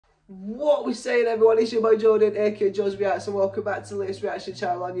What we saying, everyone? It's your boy Jordan, aka Joe's Reacts, and welcome back to the latest reaction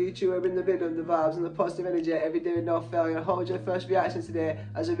channel on YouTube. We're in the video of the vibes and the positive energy every day with no failure. I hold your first reaction today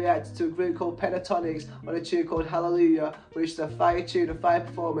as we reacted to a group called Pentatonics on a tune called Hallelujah, which is a fire tune, a fire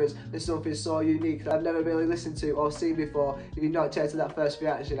performance. There's something so unique that I've never really listened to or seen before. If you've not checked out that first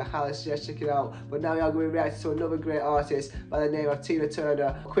reaction, I highly suggest checking it out. But now we are going to react to another great artist by the name of Tina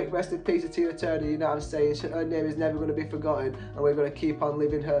Turner. Quick rest in peace to Tina Turner, you know what I'm saying? Her name is never going to be forgotten, and we're going to keep on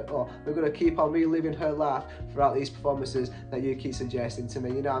living her, we're going to keep on reliving her life throughout these performances that you keep suggesting to me,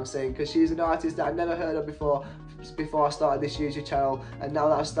 you know what I'm saying? Because she's an artist that I've never heard of before I started this YouTube channel, and now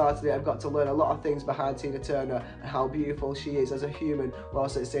that I've started it, I've got to learn a lot of things behind Tina Turner and how beautiful she is as a human, but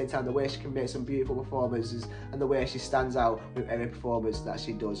also at the same time the way she can make some beautiful performances and the way she stands out with every performance that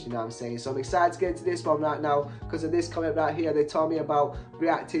she does, you know what I'm saying? So I'm excited to get into this one right now because of this comment right here. They told me about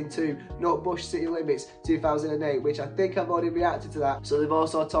reacting to Nutbush City Limits 2008, which I think I've already reacted to that. So they've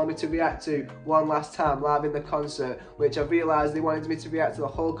also told me to react to One Last Time live in the concert, which I've realised they wanted me to react to the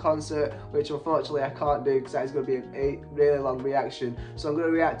whole concert, which unfortunately I can't do because that is going to be a really long reaction. So I'm going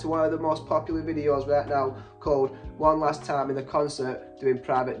to react to one of the most popular videos right now called One Last Time in the concert doing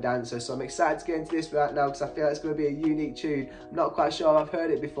Private Dancer. So I'm excited to get into this right now because I feel like it's going to be a unique tune. I'm not quite sure I've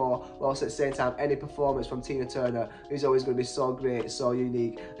heard it before, but also at the same time any performance from Tina Turner is always going to be so great, so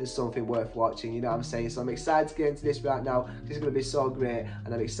unique and something worth watching, you know what I'm saying? So I'm excited to get into this right now because it's going to be so great,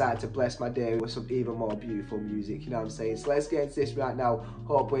 and I'm excited to bless my day with some even more beautiful music, you know what I'm saying? So let's get into this right now.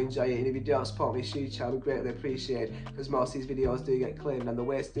 Hope you enjoy it, and if you don't support me, shoot channel, I would greatly appreciate, because most of these videos do get claimed, and the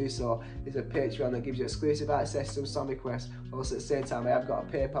way to do so is a Patreon that gives you exclusive access to some song requests. Also at the same time I have got a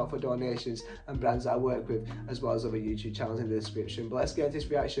PayPal for donations and brands that I work with, as well as other YouTube channels in the description. But let's get into this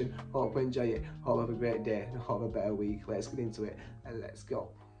reaction. Hope you enjoy it, hope you have a great day, and hope a better week. Let's get into it and let's go.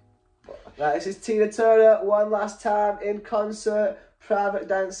 Right, this is Tina Turner, One Last Time in concert, Private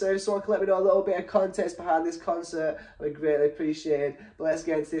Dancer. If someone can let me know a little bit of context behind this concert, I would greatly appreciate it. But let's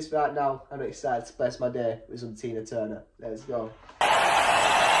get into this right now. I'm excited to bless my day with some Tina Turner. Let's go.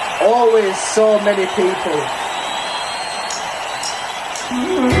 Always so many people.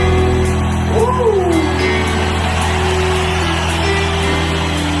 Ooh.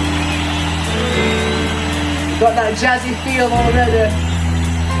 Got that jazzy feel already.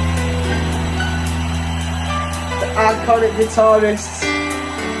 The iconic guitarists.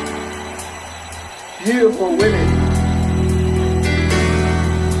 Beautiful women.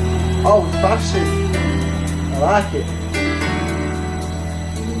 Old fashioned. I like it.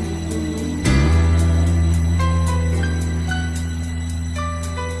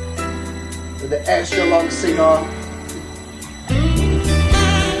 With the extra long cigar.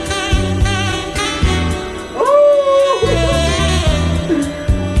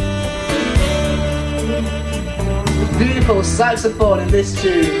 Beautiful saxophone in this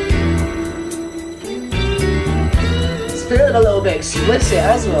tune. It's feeling a little bit explicit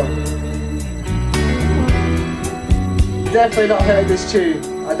as well. Definitely not heard this tune.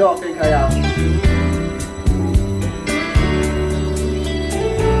 I don't think I have.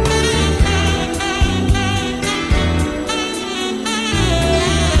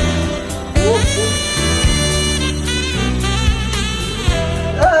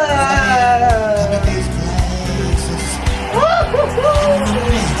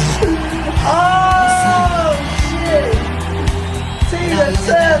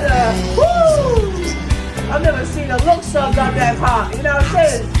 I've never seen her look so goddamn hot, you know what I'm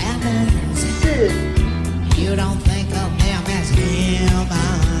saying? Shit. You don't think of them as human.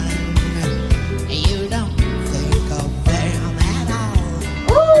 You don't think of them at all.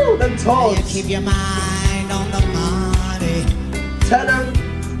 Ooh, them toes. You keep your mind on the money. Tell them.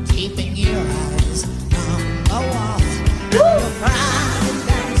 Keeping your eyes on the wall. Woo. Private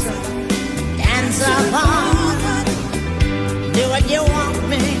dancer, dancer for money. Do what you want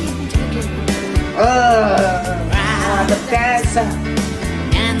me. Private dancer,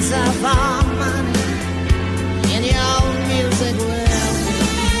 dancer for money, in your own music will.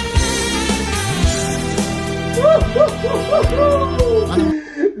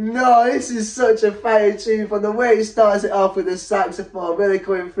 No, this is such a fire tune. From the way he starts it off with the saxophone really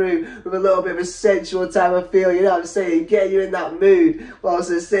coming through with a little bit of a sensual type of feel, you know what I'm saying? Getting you in that mood,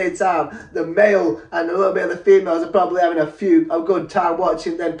 whilst at the same time the male and a little bit of the females are probably having a good time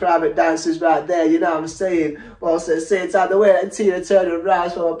watching them private dancers right there, you know what I'm saying? Whilst at the same time the way that Tina Turner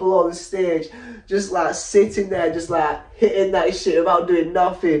rides from below the stage, just like sitting there, just like hitting that shit without doing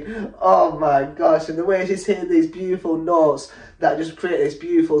nothing. Oh my gosh, and the way she's hitting these beautiful notes that just create this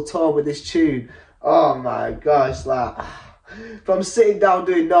beautiful tone with this tune. Oh my gosh, like from sitting down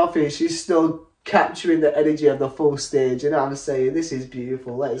doing nothing, she's still capturing the energy of the full stage, you know what I'm saying? This is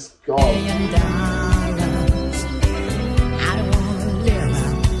beautiful, let's go.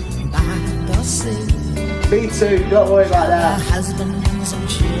 Me too, don't worry about that.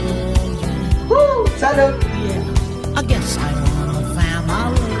 Woo, tell him. I guess I want a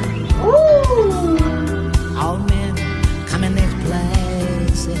family. Woo. All men come in these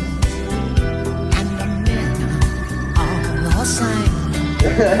places, and the men are the same. I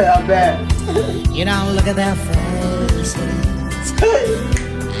bet. You don't look at their faces. And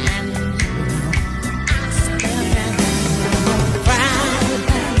ask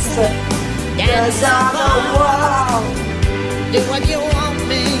them dance on the wall. Do what you want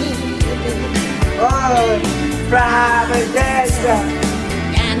me. Oh, private dancer.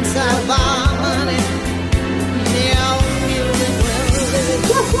 Dance of harmony. Your music will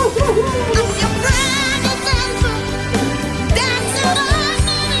live. I'm your private dancer. Dance of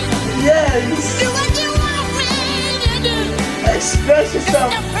harmony. Yes. Do what you want me to do. Express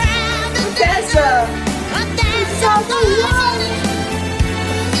yourself. It's the private Dancer. A dance of harmony.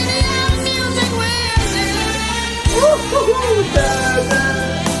 Your music will live.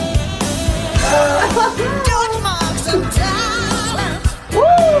 George Marks and Tyler.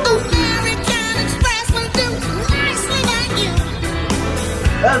 American Express will do nicely like you.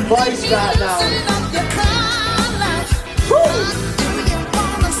 That voice right now. Loosen up your collar. What do you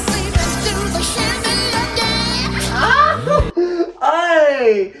wanna see? Let's do the shimmy again.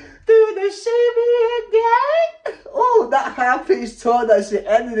 Hey, do the shimmy again. Oh, that high-pitched tone that she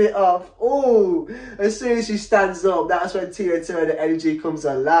ended it off. Oh, as soon as she stands up, that's when Tina Turner energy comes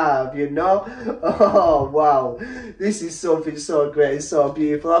alive, you know? Oh, wow. This is something so great and so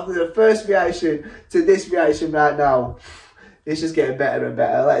beautiful. After the first reaction to this reaction right now, it's just getting better and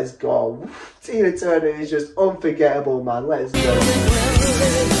better. Let's go. Tina Turner is just unforgettable, man. Let's go.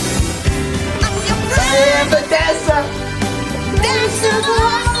 Hey, but dancer. Dancer,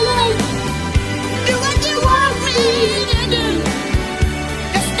 do what you want me to do.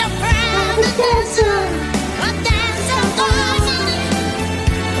 Just a private dancer, a dancer for money.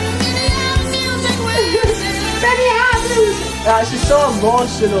 Your music will live. She's so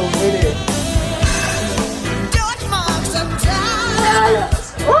emotional, isn't it? George Marks and Tyler.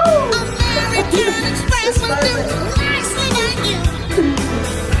 American Express will do nicely like you.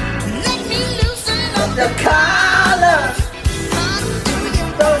 Let me loosen up The collar.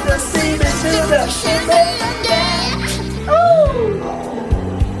 Don't just see me to the shimmy again.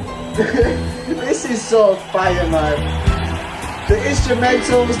 This is so fire, man. The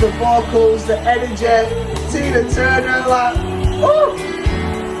instrumentals, the vocals, the energy, Tina Turner, like,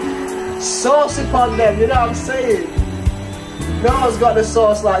 sauce upon them, you know what I'm saying? No one's got the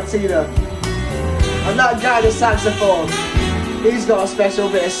sauce like Tina. And that guy, the saxophone, he's got a special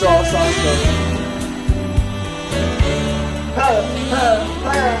bit of sauce on him.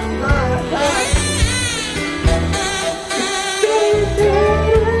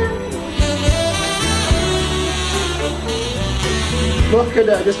 Look at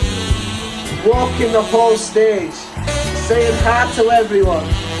her, just walking the whole stage, saying hi to everyone.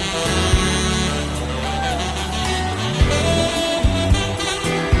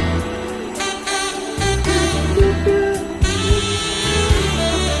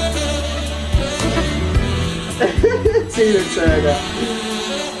 Tina Turner.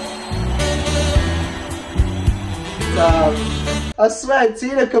 I swear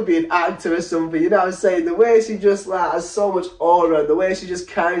Tina could be an actor or something, you know what I'm saying? The way she just like has so much aura, the way she just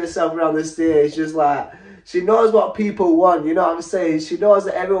carries herself around the stage, just like, she knows what people want, you know what I'm saying? She knows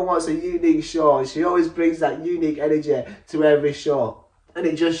that everyone wants a unique show. She always brings that unique energy to every show. And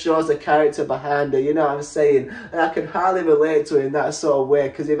it just shows the character behind her, you know what I'm saying? And I can hardly relate to her in that sort of way,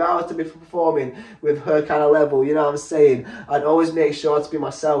 because if I was to be performing with her kind of level, you know what I'm saying, I'd always make sure to be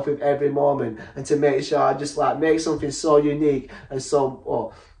myself with every moment, and to make sure I just like make something so unique and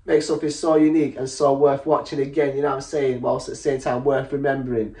so, make something so unique and so worth watching again, you know what I'm saying, whilst at the same time worth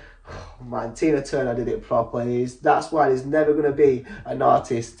remembering. Oh, man, Tina Turner did it properly. That's why there's never going to be an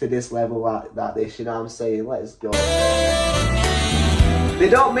artist to this level like this, you know what I'm saying? Let's go. They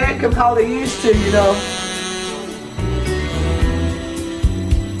don't make them how they used to, you know.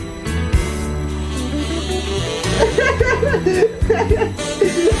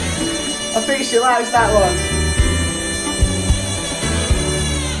 I think she likes that one.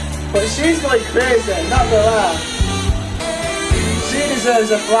 But she's going crazy, not gonna lie. She deserves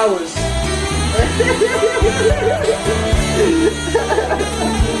her flowers.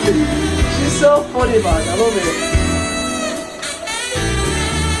 She's so funny, man. I love it.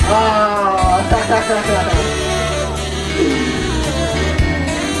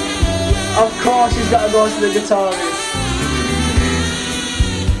 Of course she's got to go to the guitarist.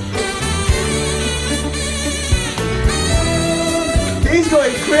 He's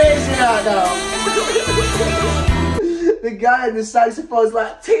going crazy right now. The guy in the saxophone's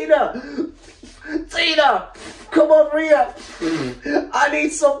like, Tina, come over here. I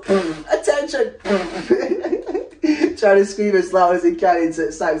need some attention. Trying to scream as loud as he can into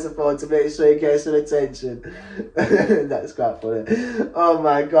the saxophone to make sure he gets some attention. That's quite funny. Oh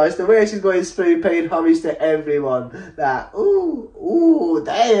my gosh, the way she's going through paying homage to everyone. Like, ooh,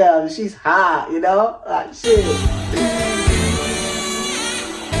 damn, she's hot, you know? Like, shit.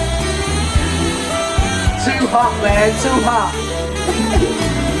 Too hot, man, too hot.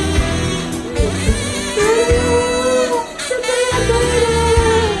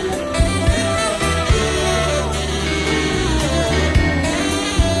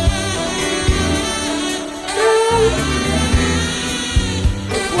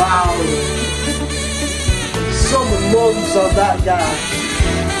 Wow. Some mums on that guy.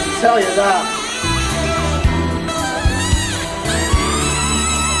 I'll tell you that.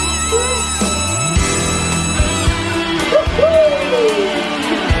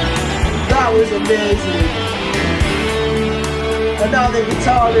 That was amazing. And now the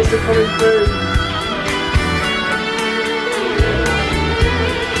guitarists are coming through.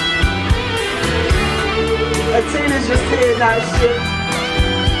 And Tina's just hearing that shit.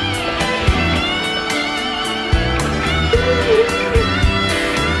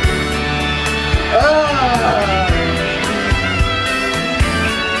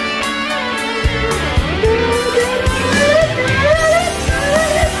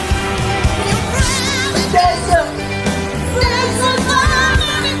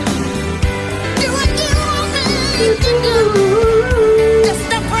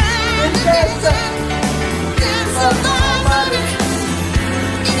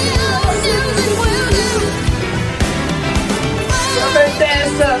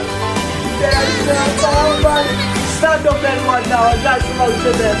 Stand up everyone now and dance along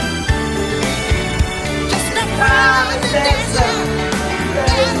to them.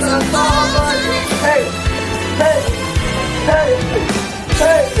 Hey, hey, hey,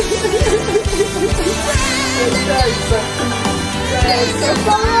 hey.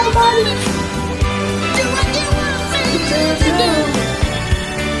 Do what you want me to do.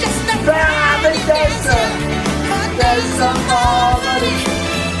 Just a private dancer. There's some harmony.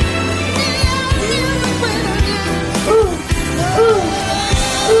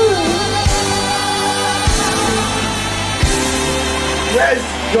 Let's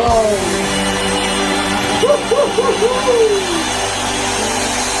go!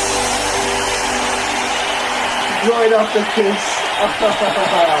 Right off the kiss.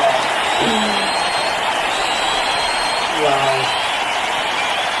 Wow.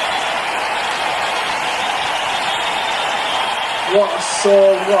 What a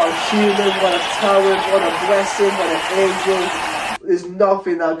soul, what a human, what a talent, what a blessing, what an angel. There's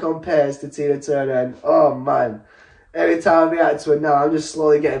nothing that compares to Tina Turner, and oh man. Every time I react to it now, I'm just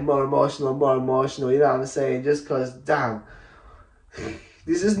slowly getting more emotional and more emotional, you know what I'm saying? Just because, damn,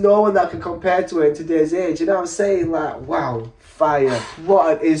 there's just no one that can compare to her in today's age, you know what I'm saying? Like, wow, fire.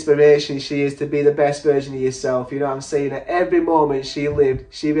 What an inspiration she is to be the best version of yourself, you know what I'm saying? At every moment she lived,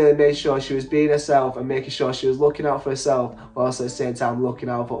 she really made sure she was being herself and making sure she was looking out for herself, while also at the same time looking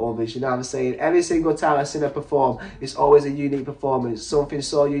out for others, you know what I'm saying? Every single time I've seen her perform, it's always a unique performance, something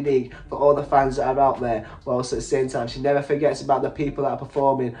so unique for all the fans that are out there, while also at the same time she never forgets about the people that are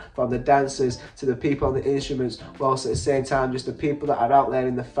performing, from the dancers to the people on the instruments, while also at the same time just the people that are out there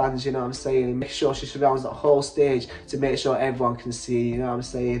in the fans, you know what I'm saying? And make sure she surrounds the whole stage to make sure everyone can see, you know what I'm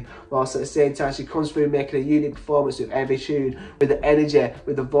saying? Whilst at the same time she comes through making a unique performance with every tune, with the energy,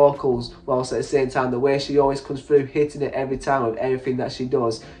 with the vocals, whilst at the same time the way she always comes through hitting it every time with everything that she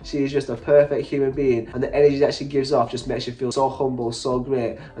does. She is just a perfect human being, and the energy that she gives off just makes you feel so humble, so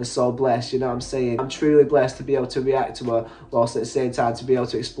great and so blessed, you know what I'm saying? I'm truly blessed to be able to react to her, whilst at the same time to be able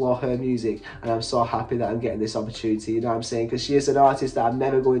to explore her music, and I'm so happy that I'm getting this opportunity, you know what I'm saying? Because she is an artist that I'm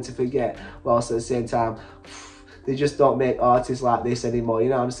never going to forget, whilst at the same time they just don't make artists like this anymore, you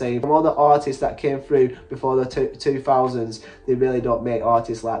know what I'm saying? From all the artists that came through before the 2000s, they really don't make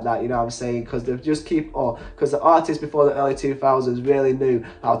artists like that, you know what I'm saying? Because they just because the artists before the early 2000s really knew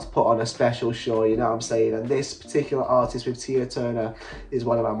how to put on a special show, you know what I'm saying? And this particular artist with Tina Turner is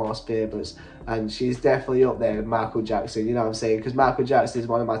one of my most favourites. and she's definitely up there with Michael Jackson, you know what I'm saying, because Michael Jackson is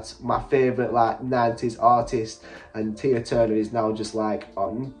one of my favourite like 90s artists, and Tina Turner is now just like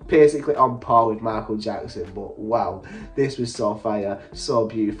basically on par with Michael Jackson. But wow, this was so fire, so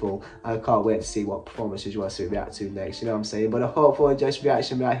beautiful. I can't wait to see what performances you want to react to next, you know what I'm saying. But I hope you enjoyed this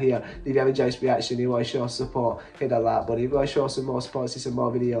reaction right here. If you have enjoyed this reaction, you want to show support, hit that like button. If you want to show some more support, see some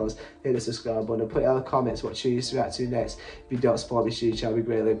more videos, hit the subscribe button, put it in the comments what you used to react to next. If you don't support me, huge, I'll be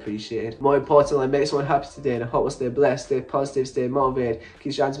greatly appreciated. More importantly, make someone happy today, and I hope you'll stay blessed, stay positive, stay motivated,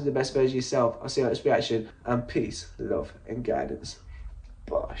 keep trying to be the best version of yourself. I'll see you on this reaction, and peace, love and guidance.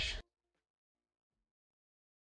 Bosh.